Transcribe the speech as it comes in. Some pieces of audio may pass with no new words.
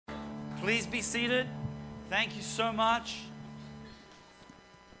Please be seated. Thank you so much.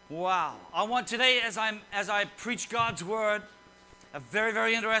 Wow. I want today, as I preach God's word, a very,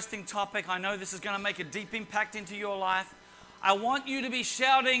 very interesting topic. I know this is going to make a deep impact into your life. I want you to be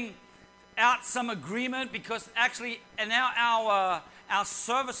shouting out some agreement, because actually now our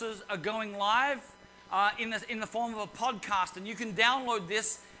services are going live in the form of a podcast, and you can download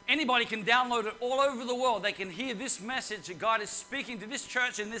this. Anybody can download it all over the world. They can hear this message that God is speaking to this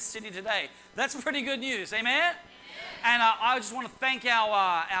church in this city today. That's pretty good news. Amen? Amen. And I just want to thank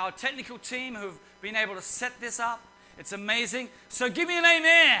our technical team who've been able to set this up. It's amazing. So give me an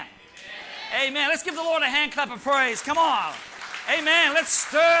amen. Amen. Amen. Let's give the Lord a hand clap of praise. Come on. Amen. Let's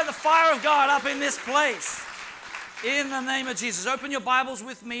stir the fire of God up in this place. In the name of Jesus. Open your Bibles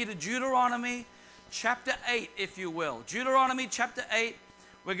with me to Deuteronomy chapter 8, if you will. Deuteronomy chapter 8.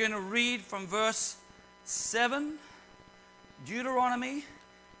 We're going to read from verse 7. Deuteronomy.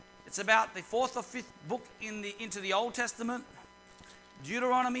 It's about the fourth or fifth book into the Old Testament.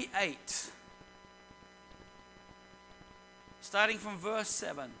 Deuteronomy 8. Starting from verse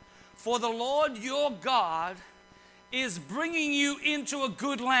 7. For the Lord your God is bringing you into a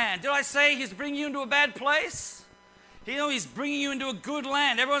good land. Did I say He's bringing you into a bad place? He's bringing you into a good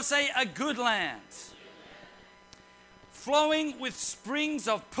land. Everyone say a good land. Flowing with springs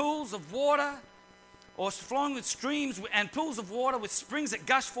of pools of water, or flowing with streams and pools of water with springs that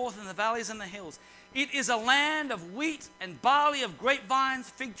gush forth in the valleys and the hills. It is a land of wheat and barley, of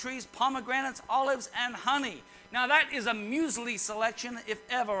grapevines, fig trees, pomegranates, olives, and honey. Now that is a muesli selection if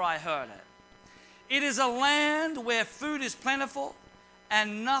ever I heard it. It is a land where food is plentiful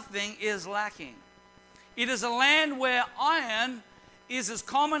and nothing is lacking. It is a land where iron is as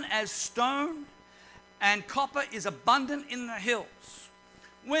common as stone, and copper is abundant in the hills.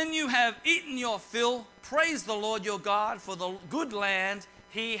 When you have eaten your fill, praise the Lord your God for the good land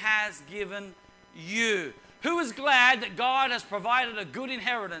He has given you. Who is glad that God has provided a good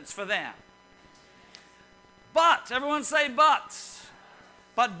inheritance for them? But, everyone say but.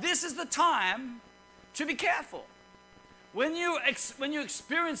 But this is the time to be careful. When you're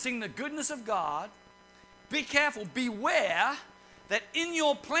experiencing the goodness of God, be careful, beware that in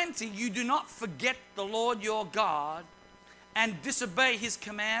your plenty you do not forget the Lord your God and disobey His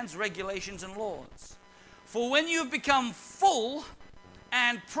commands, regulations, and laws. For when you have become full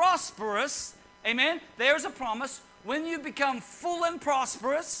and prosperous, amen, there's a promise, when you become full and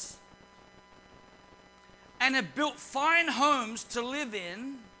prosperous and have built fine homes to live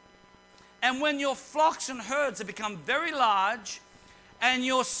in, and when your flocks and herds have become very large, and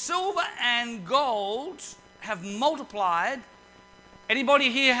your silver and gold have multiplied. Anybody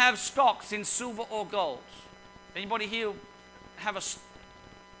here have stocks in silver or gold? Anybody here have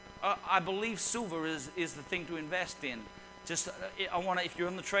I believe silver is the thing to invest in. Just, if you're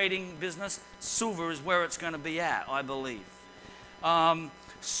in the trading business, silver is where it's going to be at, I believe. And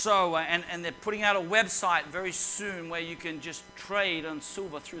they're putting out a website very soon where you can just trade on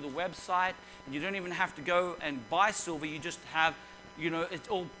silver through the website, and you don't even have to go and buy silver. You just have, it's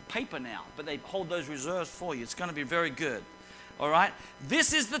all paper now, but they hold those reserves for you. It's going to be very good. All right?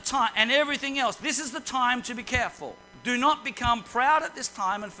 This is the time, and everything else, this is the time to be careful. Do not become proud at this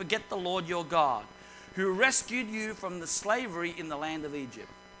time and forget the Lord your God, who rescued you from the slavery in the land of Egypt.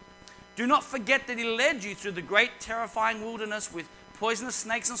 Do not forget that He led you through the great terrifying wilderness with poisonous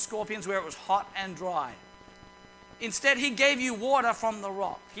snakes and scorpions where it was hot and dry. Instead, He gave you water from the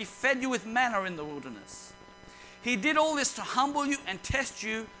rock. He fed you with manna in the wilderness. He did all this to humble you and test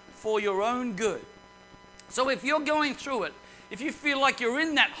you for your own good. So if you're going through it, if you feel like you're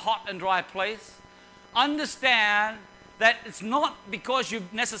in that hot and dry place, understand that it's not because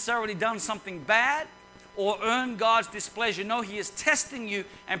you've necessarily done something bad or earned God's displeasure. No, He is testing you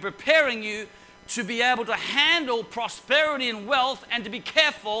and preparing you to be able to handle prosperity and wealth, and to be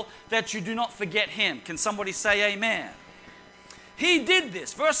careful that you do not forget Him. Can somebody say amen? He did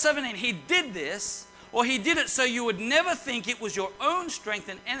this. Verse 17, He did this, or He did it so you would never think it was your own strength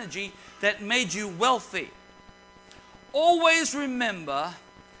and energy that made you wealthy. Always remember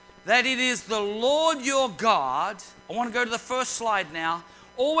that it is the Lord your God. I want to go to the first slide now.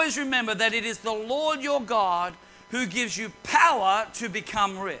 Always remember that it is the Lord your God who gives you power to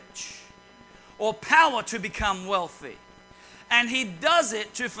become rich, or power to become wealthy. And He does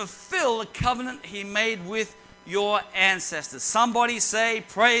it to fulfill the covenant He made with your ancestors. Somebody say,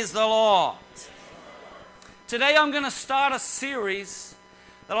 praise the Lord. Today I'm going to start a series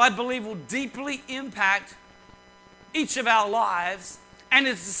that I believe will deeply impact each of our lives, and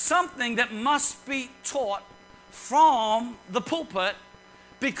it's something that must be taught from the pulpit,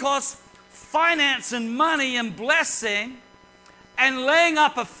 because finance and money and blessing and laying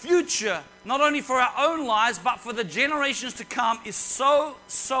up a future, not only for our own lives, but for the generations to come, is so,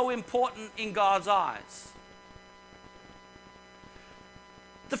 so important in God's eyes.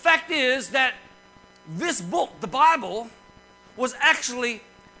 The fact is that this book, the Bible, was actually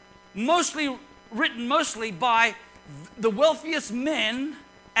written mostly by the wealthiest men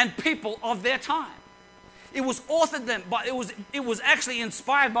and people of their time. It was authored then, but it was actually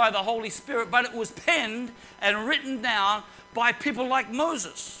inspired by the Holy Spirit, but it was penned and written down by people like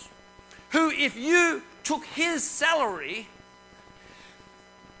Moses, who, if you took his salary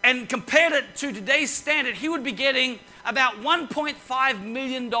and compared it to today's standard, he would be getting about $1.5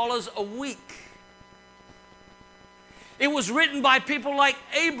 million a week. It was written by people like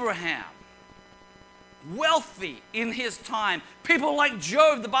Abraham, wealthy in his time. People like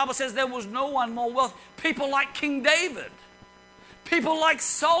Job, the Bible says there was no one more wealthy. People like King David. People like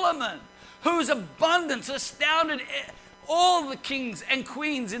Solomon, whose abundance astounded all the kings and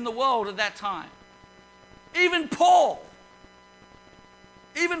queens in the world at that time. Even Paul,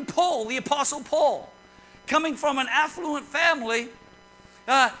 the Apostle Paul, coming from an affluent family,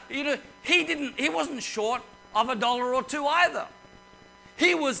 he wasn't short of $1 or $2 either.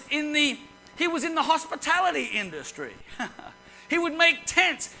 He was in the hospitality industry. He would make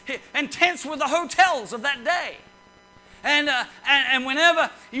tents, and tents were the hotels of that day. And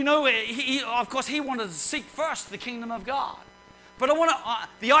whenever, of course, he wanted to seek first the kingdom of God. But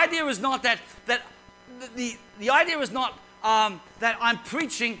the idea is not that I'm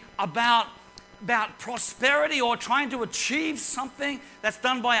preaching about prosperity or trying to achieve something that's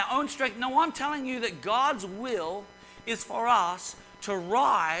done by our own strength. No, I'm telling you that God's will is for us to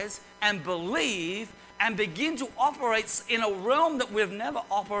rise and believe and begin to operate in a realm that we've never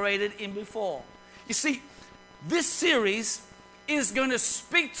operated in before. You see, this series is going to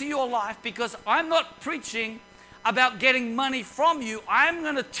speak to your life, because I'm not preaching about getting money from you. I'm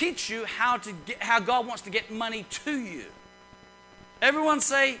going to teach you how God wants to get money to you. Everyone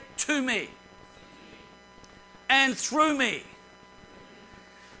say, to me. And through me.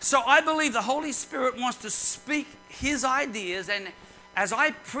 So I believe the Holy Spirit wants to speak his ideas, and as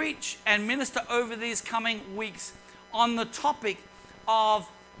I preach and minister over these coming weeks on the topic of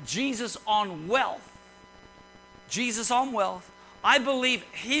Jesus on wealth, I believe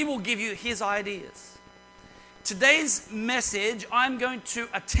he will give you his ideas. Today's message, I'm going to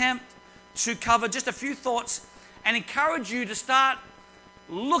attempt to cover just a few thoughts and encourage you to start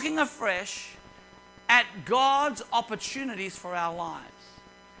looking afresh at God's opportunities for our lives.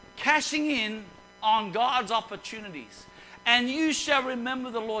 Cashing in on God's opportunities. And you shall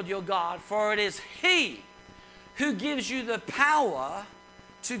remember the Lord your God, for it is he who gives you the power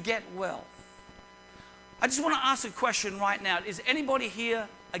to get wealth. I just want to ask a question right now. Is anybody here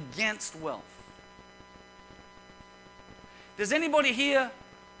against wealth? Does anybody here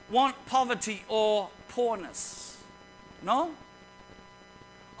want poverty or poorness? No?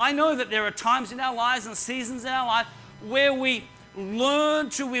 I know that there are times in our lives and seasons in our life where we learn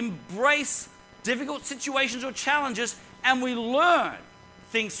to embrace difficult situations or challenges, and we learn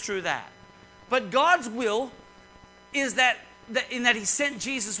things through that. But God's will is that in that he sent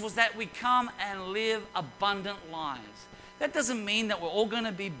Jesus was that we come and live abundant lives. That doesn't mean that we're all going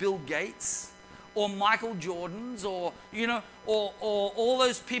to be Bill Gates or Michael Jordans or all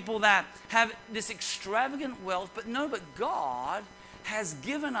those people that have this extravagant wealth. But God has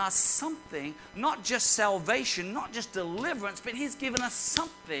given us something, not just salvation, not just deliverance, but he's given us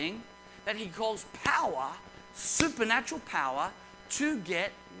something that he calls power, supernatural power, to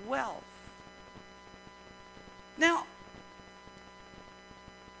get wealth. Now,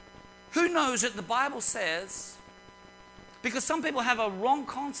 who knows that the Bible says, because some people have a wrong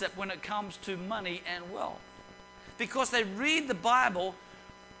concept when it comes to money and wealth, because they read the Bible,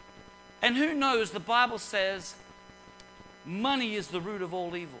 and who knows the Bible says money is the root of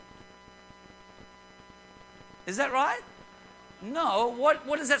all evil. Is that right? No. What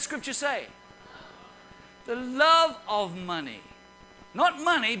does that scripture say? The love of money. Not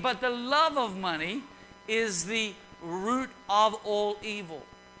money, but the love of money is the root of all evil.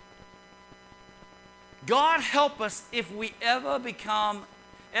 God help us if we ever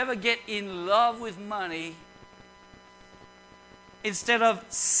get in love with money instead of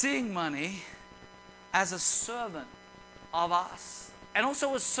seeing money as a servant of us and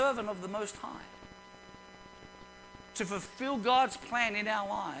also a servant of the Most High. To fulfill God's plan in our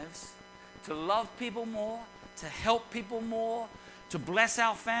lives, to love people more, to help people more, to bless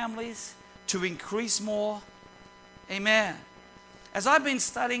our families, to increase more. Amen. As I've been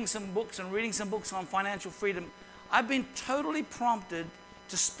studying some books and reading some books on financial freedom, I've been totally prompted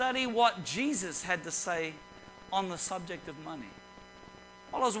to study what Jesus had to say on the subject of money.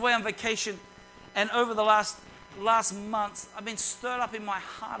 While I was away on vacation, and over the last months, I've been stirred up in my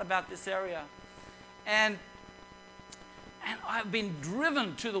heart about this area. And I've been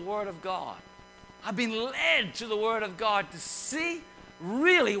driven to the Word of God. I've been led to the Word of God to see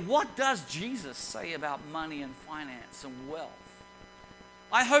really what does Jesus say about money and finance and wealth.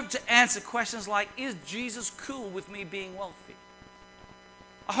 I hope to answer questions like, is Jesus cool with me being wealthy?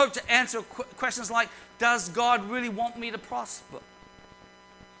 I hope to answer questions like, does God really want me to prosper?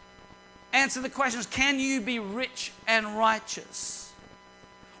 Answer the questions, can you be rich and righteous?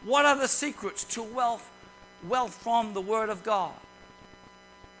 What are the secrets to wealth from the Word of God?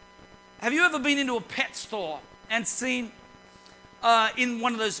 Have you ever been into a pet store and seen in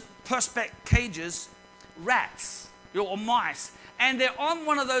one of those Perspex cages rats or mice, and they're on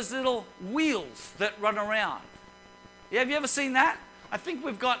one of those little wheels that run around? Yeah, have you ever seen that? I think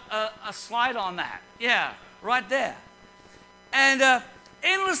we've got a slide on that. Yeah, right there. And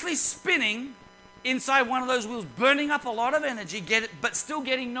endlessly spinning inside one of those wheels, burning up a lot of energy, but still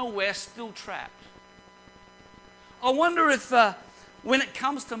getting nowhere, still trapped. I wonder if when it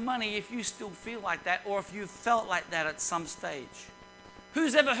comes to money, if you still feel like that, or if you felt like that at some stage.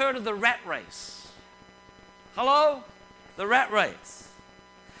 Who's ever heard of the rat race? Hello? The rat race.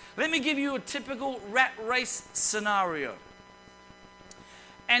 Let me give you a typical rat race scenario.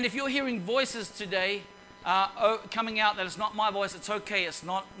 And if you're hearing voices today coming out that it's not my voice, it's okay. It's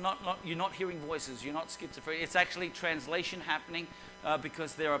not you're not hearing voices. You're not schizophrenic. It's actually translation happening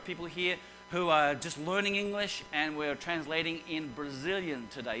because there are people here who are just learning English, and we're translating in Brazilian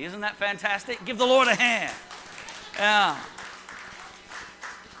today. Isn't that fantastic? Give the Lord a hand.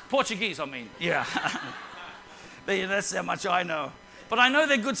 Portuguese, I mean. Yeah. That's how much I know. But I know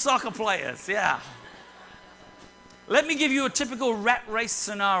they're good soccer players, yeah. Let me give you a typical rat race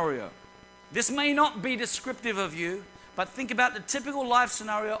scenario. This may not be descriptive of you, but think about the typical life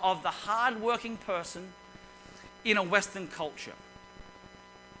scenario of the hard-working person in a Western culture.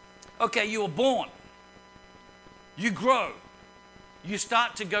 Okay, you were born. You grow. You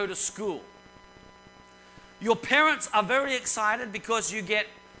start to go to school. Your parents are very excited because you get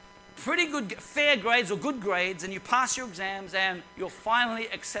pretty good, fair grades or good grades, and you pass your exams, and you're finally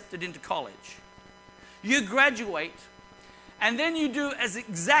accepted into college. You graduate, and then you do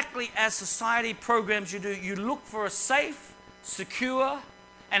exactly as society programs you do. You look for a safe, secure,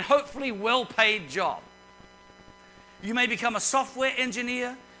 and hopefully well-paid job. You may become a software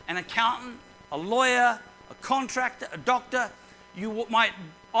engineer, an accountant, a lawyer, a contractor, a doctor. You might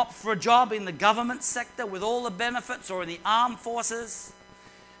opt for a job in the government sector with all the benefits, or in the armed forces.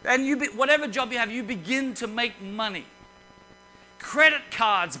 And whatever job you have, you begin to make money. Credit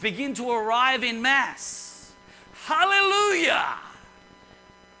cards begin to arrive in mass. Hallelujah!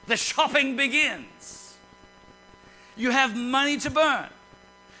 The shopping begins. You have money to burn.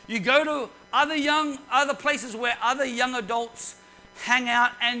 You go to other places where other young adults hang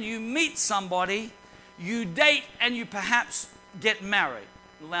out, and you meet somebody, you date, and you perhaps get married.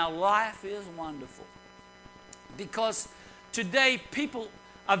 Now, life is wonderful because today people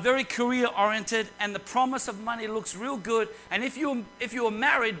are very career-oriented, and the promise of money looks real good. And if you are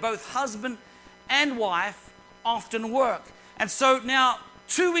married, both husband and wife often work. And so now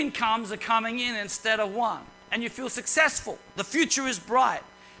 2 incomes are coming in instead of 1. And you feel successful. The future is bright.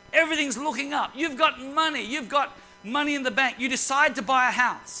 Everything's looking up. You've got money. You've got money in the bank. You decide to buy a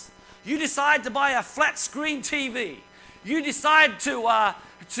house. You decide to buy a flat screen TV. You decide to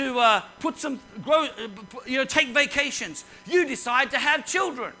take vacations. You decide to have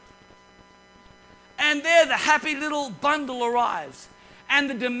children. And there the happy little bundle arrives. And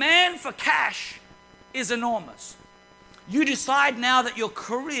the demand for cash is enormous. You decide now that your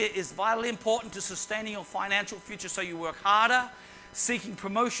career is vitally important to sustaining your financial future, so you work harder, seeking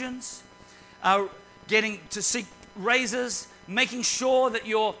promotions, getting to seek raises, making sure that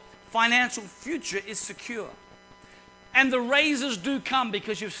your financial future is secure. And the raises do come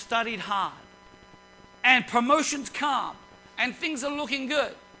because you've studied hard. And promotions come. And things are looking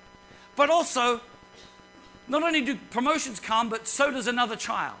good. But also, not only do promotions come, but so does another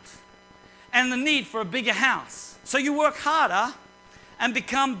child. And the need for a bigger house. So you work harder and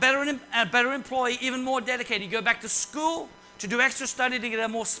become a better employee, even more dedicated. You go back to school to do extra study to get a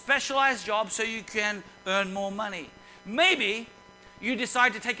more specialized job so you can earn more money. Maybe you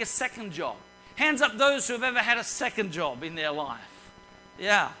decide to take a second job. Hands up those who have ever had a second job in their life.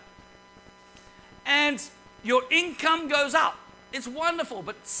 Yeah. And your income goes up. It's wonderful,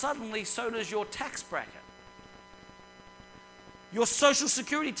 but suddenly so does your tax bracket. Your Social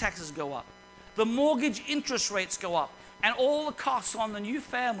Security taxes go up. The mortgage interest rates go up. And all the costs on the new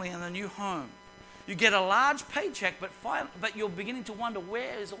family and the new home. You get a large paycheck, but you're beginning to wonder,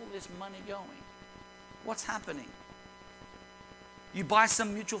 where is all this money going? What's happening? You buy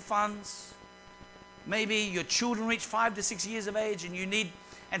some mutual funds. Maybe your children reach 5 to 6 years of age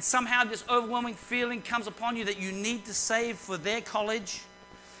and somehow this overwhelming feeling comes upon you that you need to save for their college,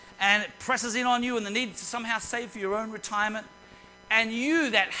 and it presses in on you and the need to somehow save for your own retirement. And you,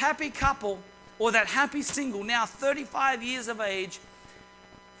 that happy couple or that happy single, now 35 years of age,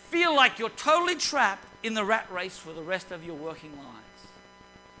 feel like you're totally trapped in the rat race for the rest of your working lives.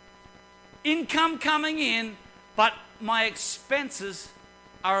 Income coming in, but my expenses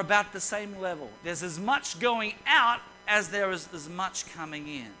are about the same level. There's as much going out as there is as much coming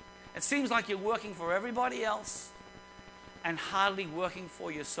in. It seems like you're working for everybody else and hardly working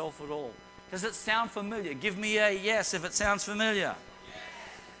for yourself at all. Does it sound familiar? Give me a yes if it sounds familiar. Yes.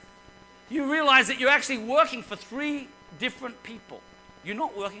 You realize that you're actually working for 3 different people. You're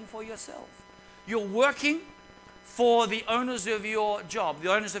not working for yourself. You're working for the owners of your job,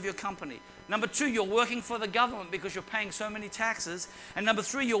 the owners of your company. Number 2, you're working for the government because you're paying so many taxes. And number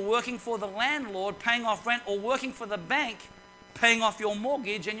 3, you're working for the landlord, paying off rent, or working for the bank, paying off your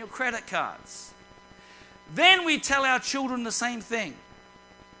mortgage and your credit cards. Then we tell our children the same thing.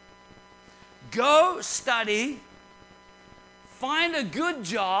 Go study, find a good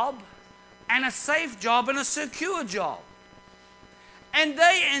job, and a safe job and a secure job. And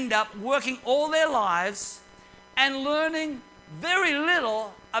they end up working all their lives and learning very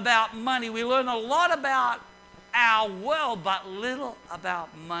little about money. We learn a lot about our world, but little about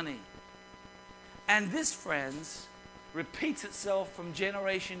money. And this, friends, repeats itself from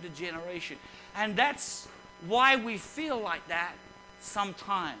generation to generation. And that's why we feel like that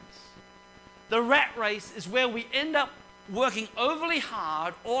sometimes. The rat race is where we end up working overly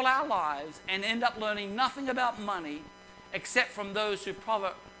hard all our lives and end up learning nothing about money except from those who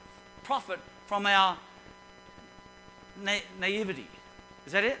profit from our naivety.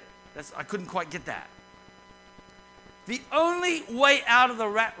 Is that it? I couldn't quite get that. The only way out of the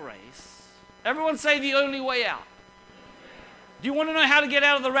rat race, everyone say the only way out. Do you want to know how to get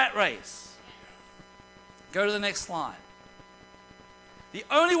out of the rat race? Go to the next slide. The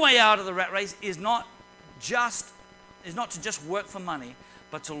only way out of the rat race is not to just work for money,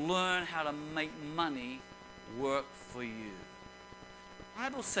 but to learn how to make money work for you. The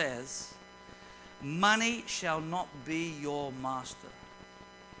Bible says, money shall not be your master.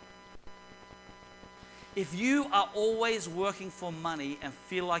 If you are always working for money and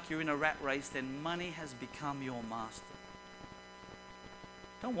feel like you're in a rat race, then money has become your master.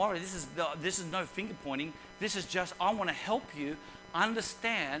 Don't worry, this is no finger pointing. This is just, I want to help you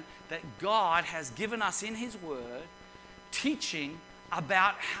understand that God has given us in His Word teaching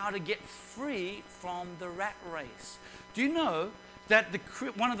about how to get free from the rat race. Do you know that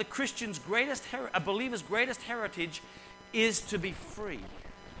one of the Christian's a believer's greatest heritage is to be free?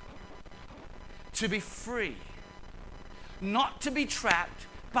 To be free. Not to be trapped,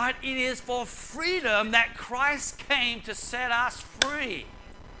 but it is for freedom that Christ came to set us free.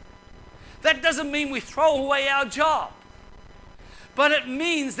 That doesn't mean we throw away our job, but it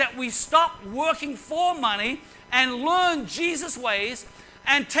means that we stop working for money and learn Jesus' ways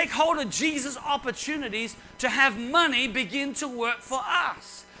and take hold of Jesus' opportunities to have money begin to work for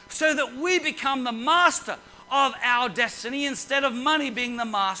us, so that we become the master of our destiny instead of money being the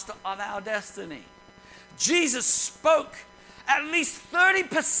master of our destiny. Jesus spoke at least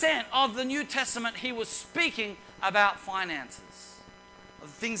 30% of the New Testament. He was speaking about finances, of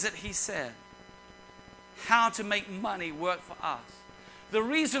the things that He said, how to make money work for us. The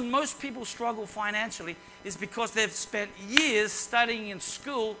reason most people struggle financially is because they've spent years studying in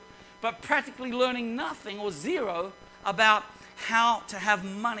school, but practically learning nothing or zero about how to have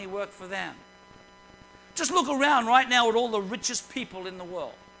money work for them. Just look around right now at all the richest people in the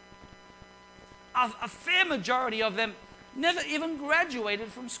world. A fair majority of them never even graduated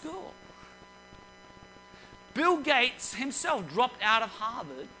from school. Bill Gates himself dropped out of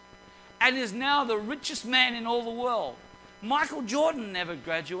Harvard and is now the richest man in all the world. Michael Jordan never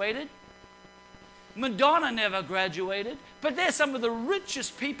graduated. Madonna never graduated. But they're some of the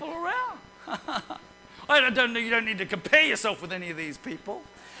richest people around. You don't need to compare yourself with any of these people.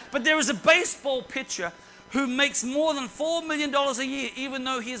 But there is a baseball pitcher who makes more than $4 million a year, even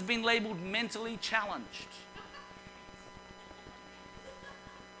though he has been labeled mentally challenged.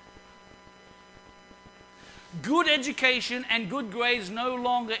 Good education and good grades no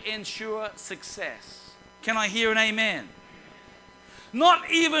longer ensure success. Can I hear an amen?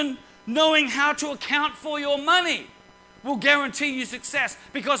 Not even knowing how to account for your money will guarantee you success,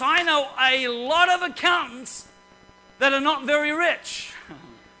 because I know a lot of accountants that are not very rich.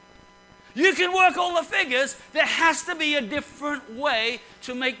 You can work all the figures. There has to be a different way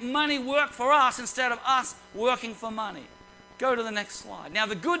to make money work for us instead of us working for money. Go to the next slide. Now,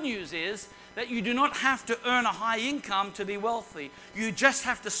 the good news is that you do not have to earn a high income to be wealthy. You just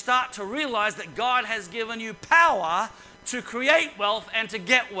have to start to realize that God has given you power to create wealth and to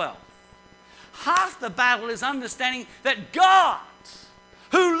get wealth. Half the battle is understanding that God,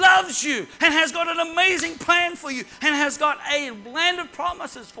 who loves you and has got an amazing plan for you and has got a land of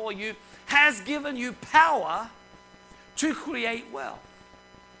promises for you, has given you power to create wealth,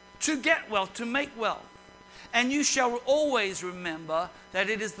 to get wealth, to make wealth. And you shall always remember that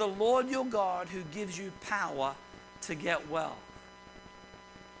it is the Lord your God who gives you power to get wealth.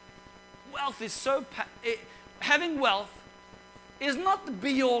 Wealth is having wealth is not the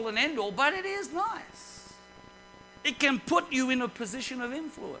be-all and end-all, but it is nice. It can put you in a position of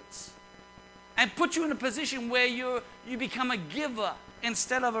influence and put you in a position where you become a giver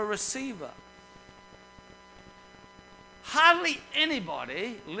instead of a receiver. Hardly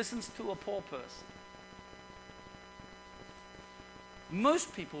anybody listens to a poor person.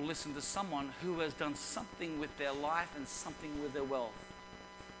 Most people listen to someone who has done something with their life and something with their wealth.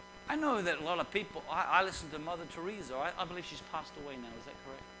 I know that a lot of people, I listen to Mother Teresa. I believe she's passed away now, is that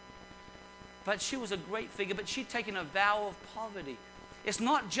correct? But she was a great figure, but she'd taken a vow of poverty. It's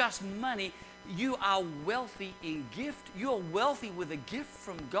not just money. You are wealthy in gift. You're wealthy with a gift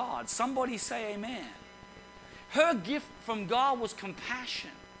from God. Somebody say amen. Her gift from God was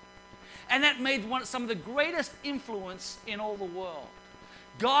compassion. And that made some of the greatest influence in all the world.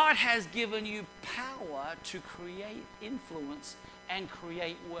 God has given you power to create influence and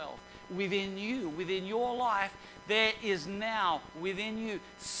create wealth. Within you, within your life, there is now within you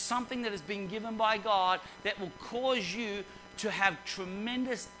something that has been given by God that will cause you to have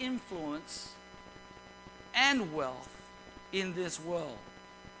tremendous influence and wealth in this world.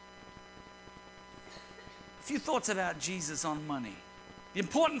 A few thoughts about Jesus on money. The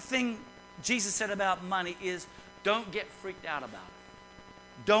important thing Jesus said about money is don't get freaked out about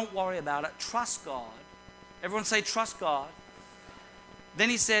it. Don't worry about it. Trust God. Everyone say trust God. Then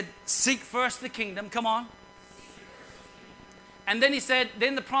he said, seek first the kingdom. Come on. And then he said,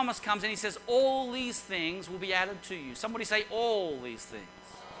 then the promise comes and he says, all these things will be added to you. Somebody say all these things.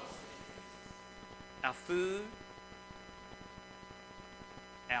 Our food,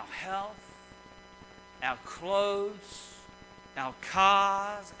 our health, our clothes, our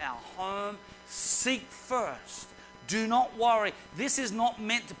cars, our home. Seek first. Do not worry. This is not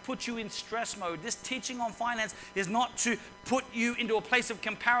meant to put you in stress mode. This teaching on finance is not to put you into a place of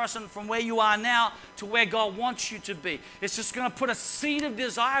comparison from where you are now to where God wants you to be. It's just going to put a seed of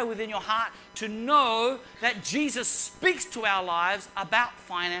desire within your heart to know that Jesus speaks to our lives about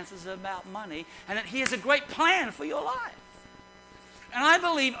finances, about money, and that He has a great plan for your life. And I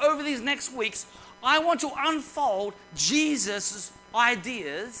believe over these next weeks, I want to unfold Jesus'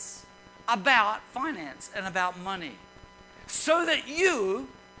 ideas about finance and about money so that you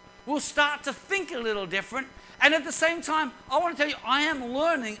will start to think a little different. And at the same time, I want to tell you, I am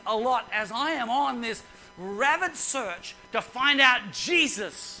learning a lot as I am on this rabid search to find out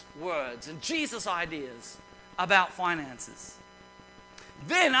Jesus' words and Jesus' ideas about finances.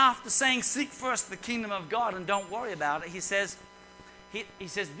 Then after saying, seek first the kingdom of God and don't worry about it, he says,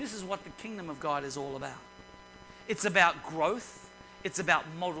 this is what the kingdom of God is all about. It's about growth. It's about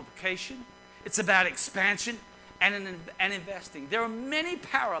multiplication. It's about expansion and investing. There are many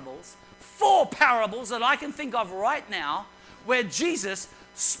parables, 4 parables that I can think of right now, where Jesus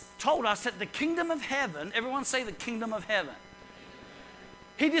told us that the kingdom of heaven, everyone say the kingdom of heaven.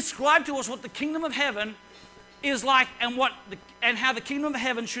 He described to us what the kingdom of heaven is like and how the kingdom of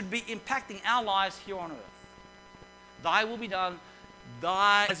heaven should be impacting our lives here on earth. Thy will be done,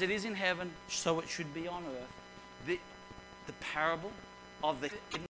 as it is in heaven, so it should be on earth. The parable of the